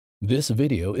This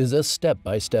video is a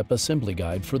step-by-step assembly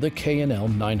guide for the K&L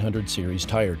 900 series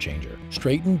tire changer.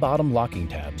 Straighten bottom locking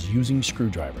tabs using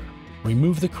screwdriver.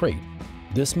 Remove the crate.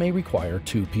 This may require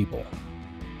 2 people.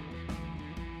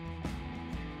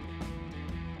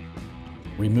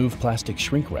 Remove plastic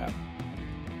shrink wrap.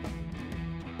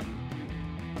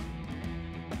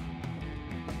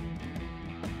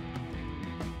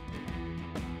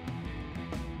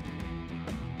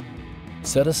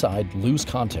 Set aside loose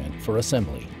content for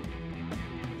assembly.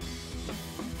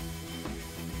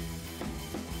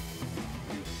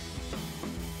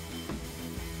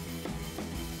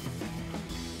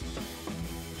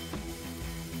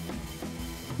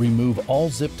 Remove all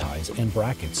zip ties and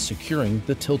brackets securing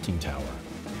the tilting tower.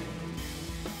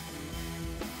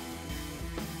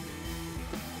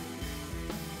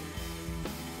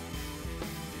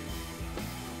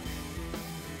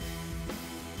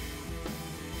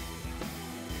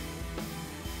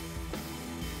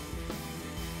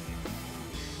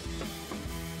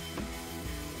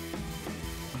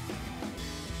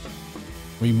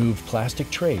 Remove plastic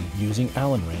tray using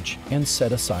Allen wrench and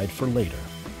set aside for later.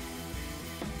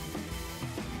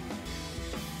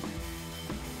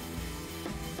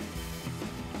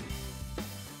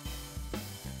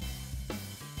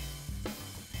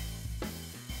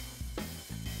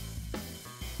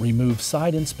 Remove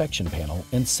side inspection panel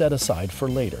and set aside for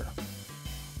later.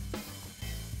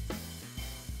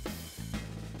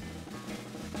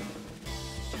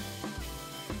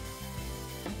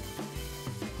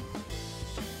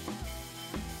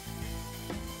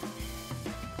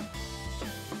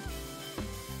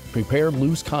 Prepare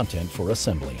loose content for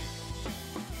assembly.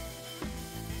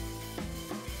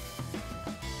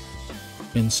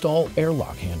 Install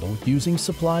airlock handle using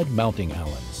supplied mounting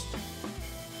Allens.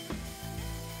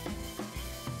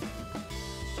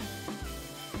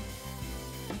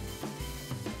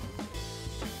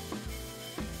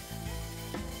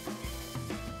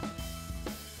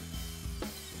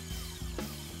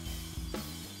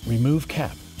 Remove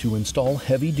cap to install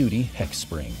heavy-duty hex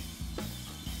spring.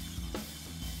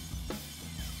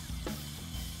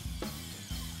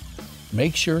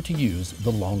 Make sure to use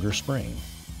the longer spring.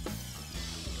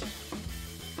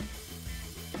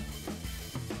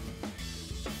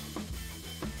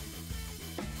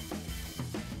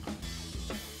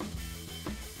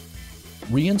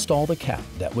 Reinstall the cap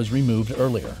that was removed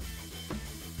earlier.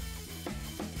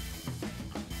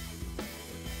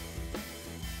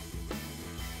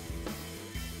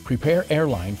 Prepare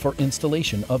airline for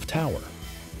installation of tower.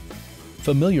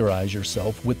 Familiarize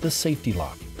yourself with the safety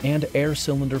lock and air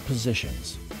cylinder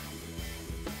positions.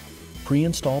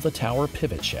 Pre-install the tower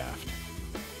pivot shaft.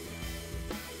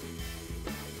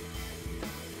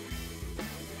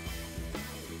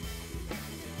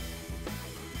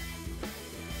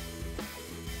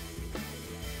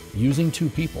 Using 2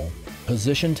 people,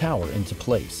 position tower into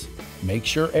place. Make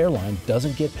sure airline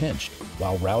doesn't get pinched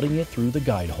while routing it through the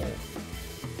guide hole.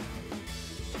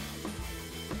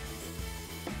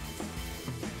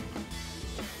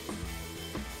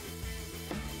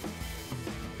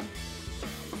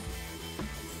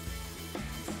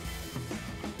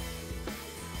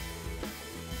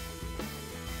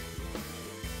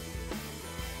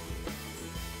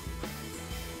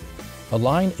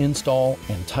 Align, install,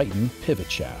 and tighten pivot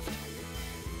shaft.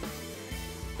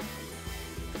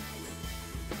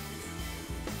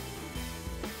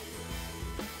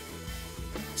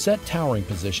 Set towering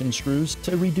position screws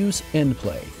to reduce end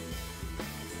play.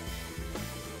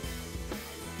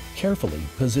 Carefully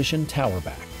position tower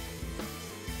back.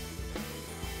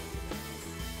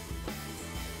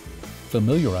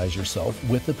 Familiarize yourself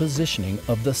with the positioning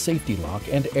of the safety lock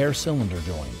and air cylinder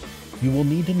joint. You will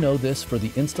need to know this for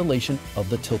the installation of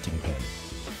the tilting pin.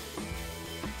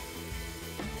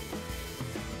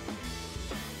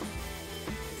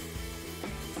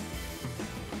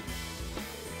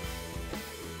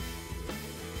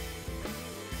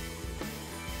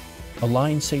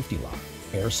 Align safety lock,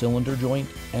 air cylinder joint,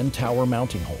 and tower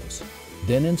mounting holes.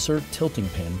 Then insert tilting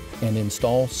pin and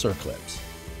install circlips.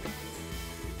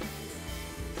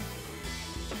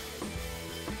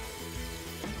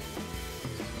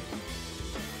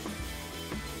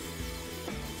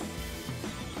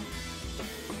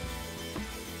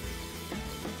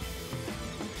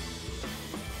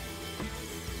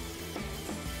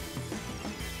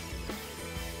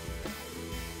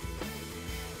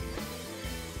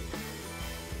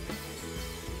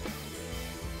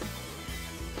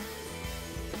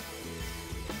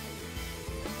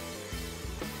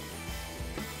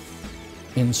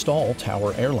 Install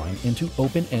tower airline into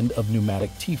open end of pneumatic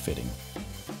T-fitting.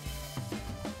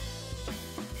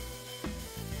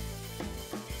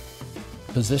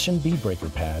 Position bead breaker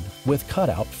pad with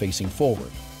cutout facing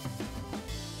forward.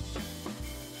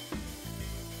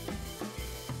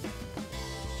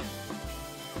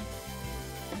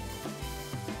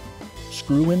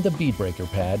 Screw in the bead breaker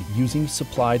pad using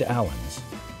supplied Allens.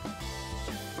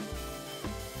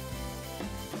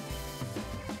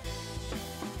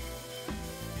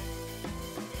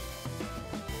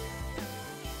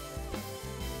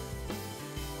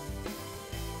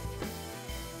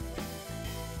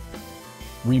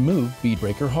 Remove bead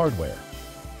breaker hardware.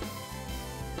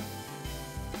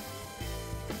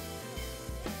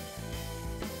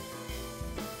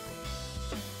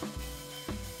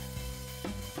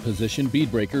 Position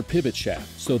bead breaker pivot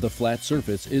shaft so the flat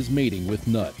surface is mating with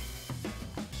nut.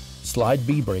 Slide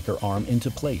bead breaker arm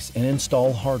into place and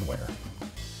install hardware.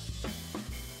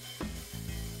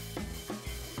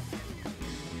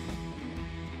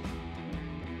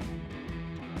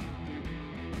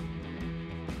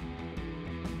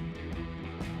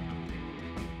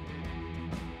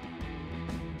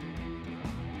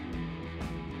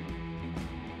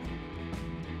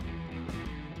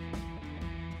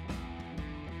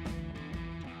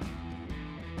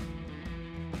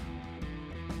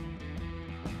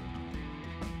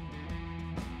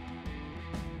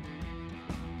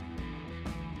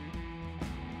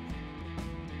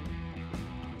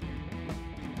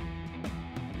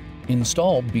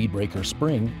 Install bead breaker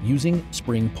spring using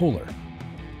spring puller.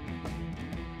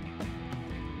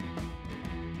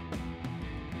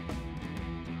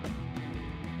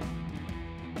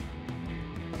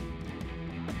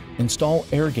 Install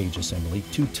air gauge assembly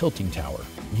to tilting tower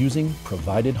using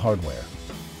provided hardware.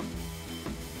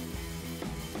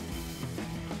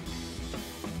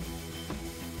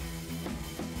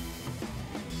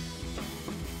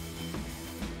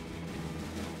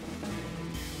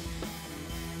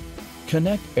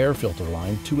 Connect air filter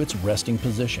line to its resting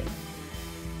position.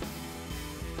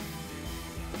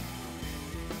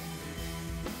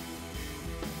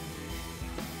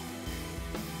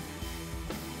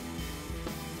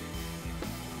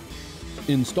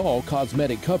 Install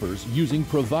cosmetic covers using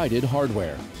provided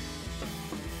hardware.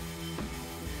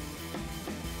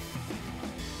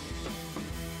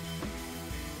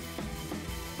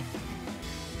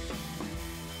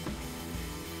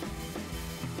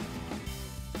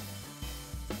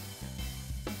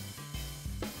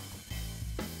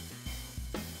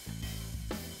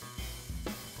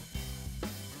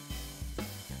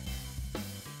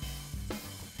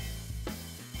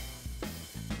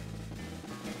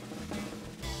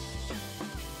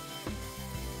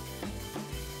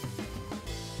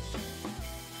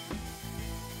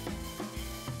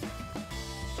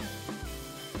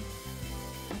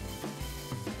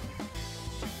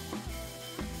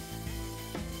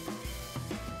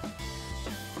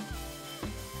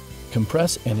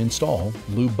 Compress and install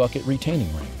lube bucket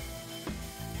retaining ring.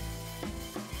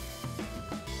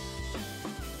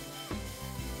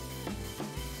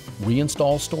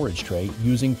 Reinstall storage tray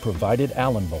using provided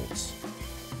Allen bolts.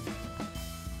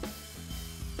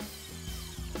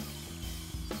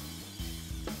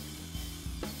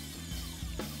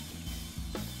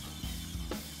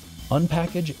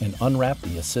 Unpackage and unwrap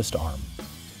the assist arm.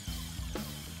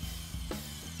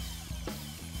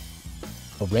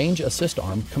 Arrange assist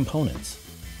arm components.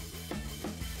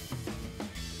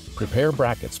 Prepare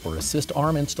brackets for assist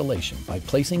arm installation by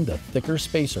placing the thicker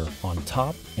spacer on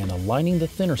top and aligning the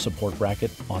thinner support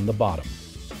bracket on the bottom.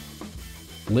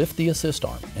 Lift the assist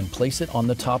arm and place it on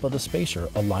the top of the spacer,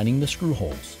 aligning the screw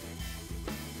holes.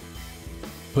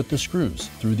 Put the screws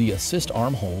through the assist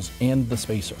arm holes and the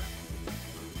spacer.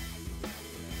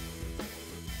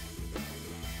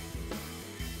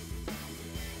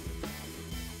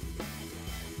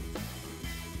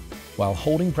 While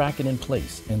holding bracket in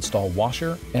place, install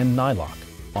washer and nylock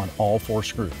on all 4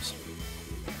 screws.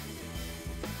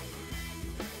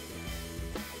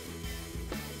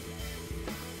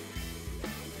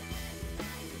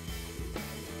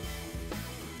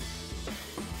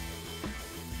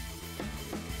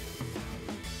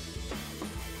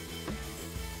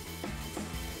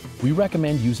 We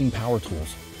recommend using power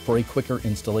tools for a quicker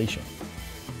installation.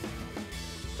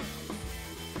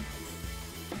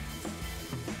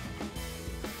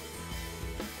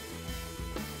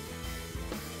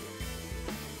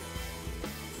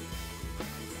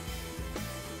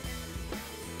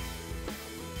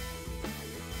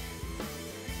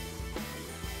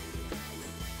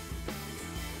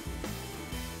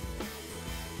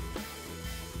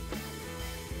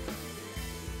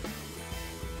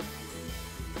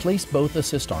 Place both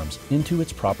assist arms into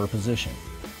its proper position.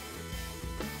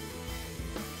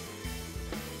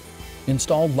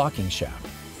 Install locking shaft.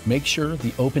 Make sure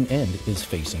the open end is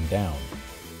facing down.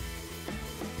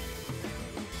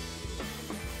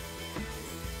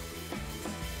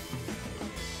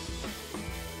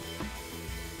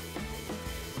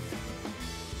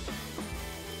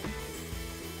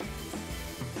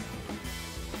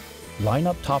 Line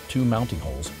up top two mounting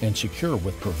holes and secure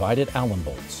with provided Allen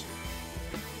bolts.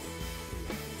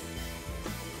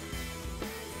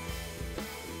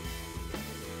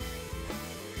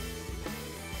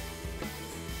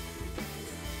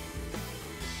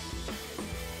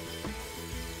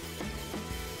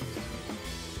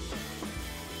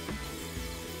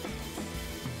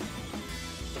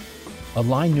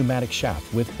 Align pneumatic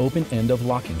shaft with open end of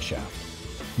locking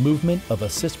shaft. Movement of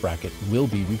assist bracket will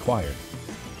be required.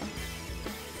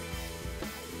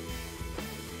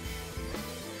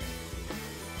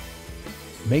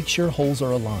 Make sure holes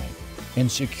are aligned and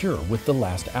secure with the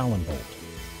last Allen bolt.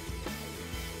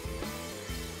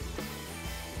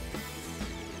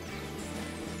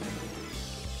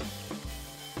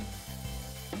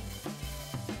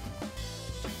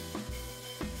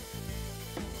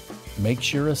 Make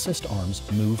sure assist arms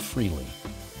move freely.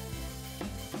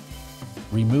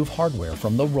 Remove hardware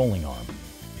from the rolling arm.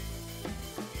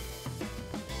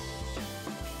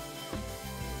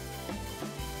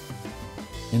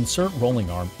 Insert rolling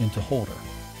arm into holder.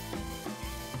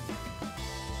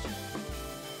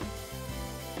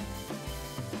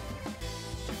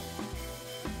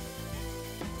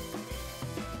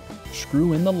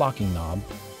 Screw in the locking knob.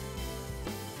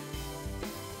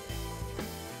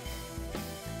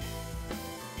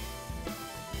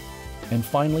 And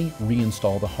finally,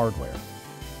 reinstall the hardware.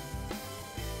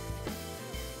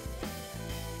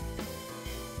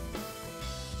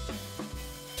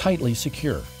 Tightly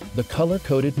secure the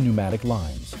color-coded pneumatic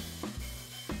lines.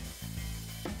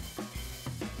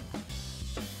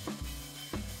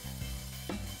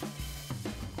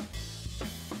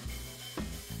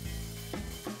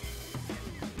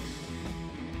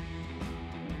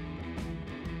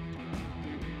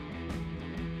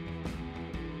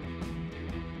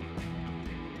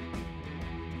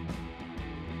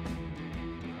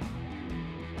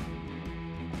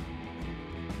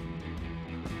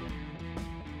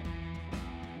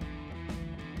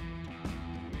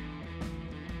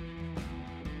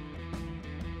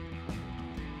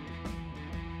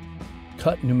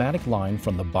 Cut pneumatic line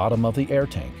from the bottom of the air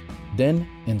tank, then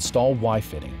install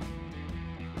Y-fitting.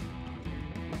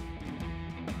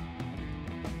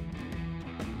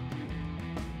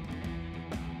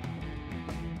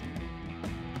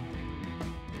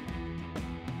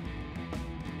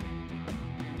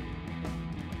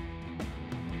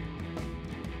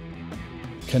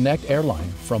 Connect airline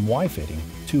from Y-fitting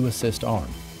to assist arm.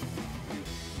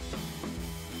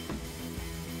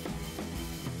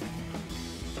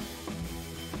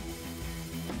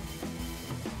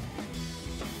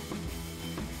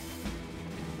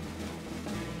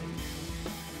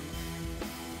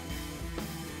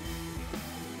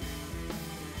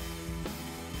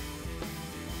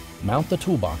 Mount the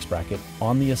toolbox bracket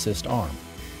on the assist arm.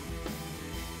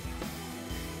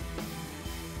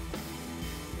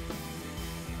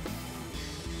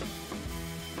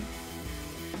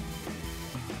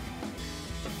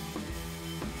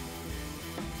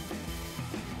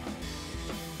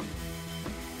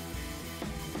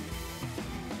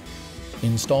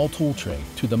 Install tool tray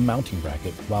to the mounting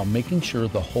bracket while making sure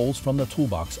the holes from the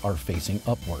toolbox are facing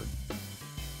upward.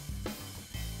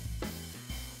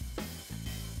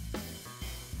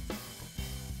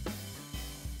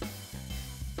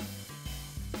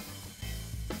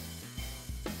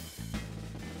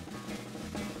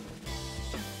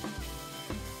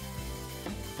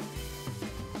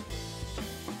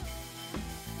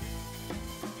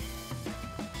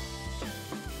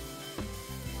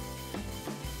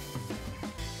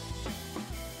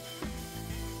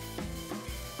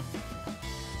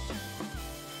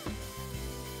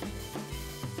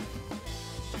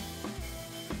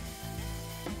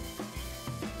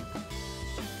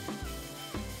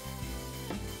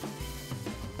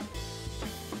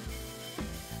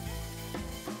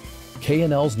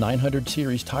 K&L's 900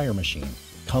 series tire machine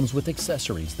comes with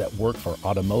accessories that work for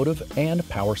automotive and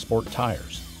power sport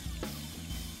tires.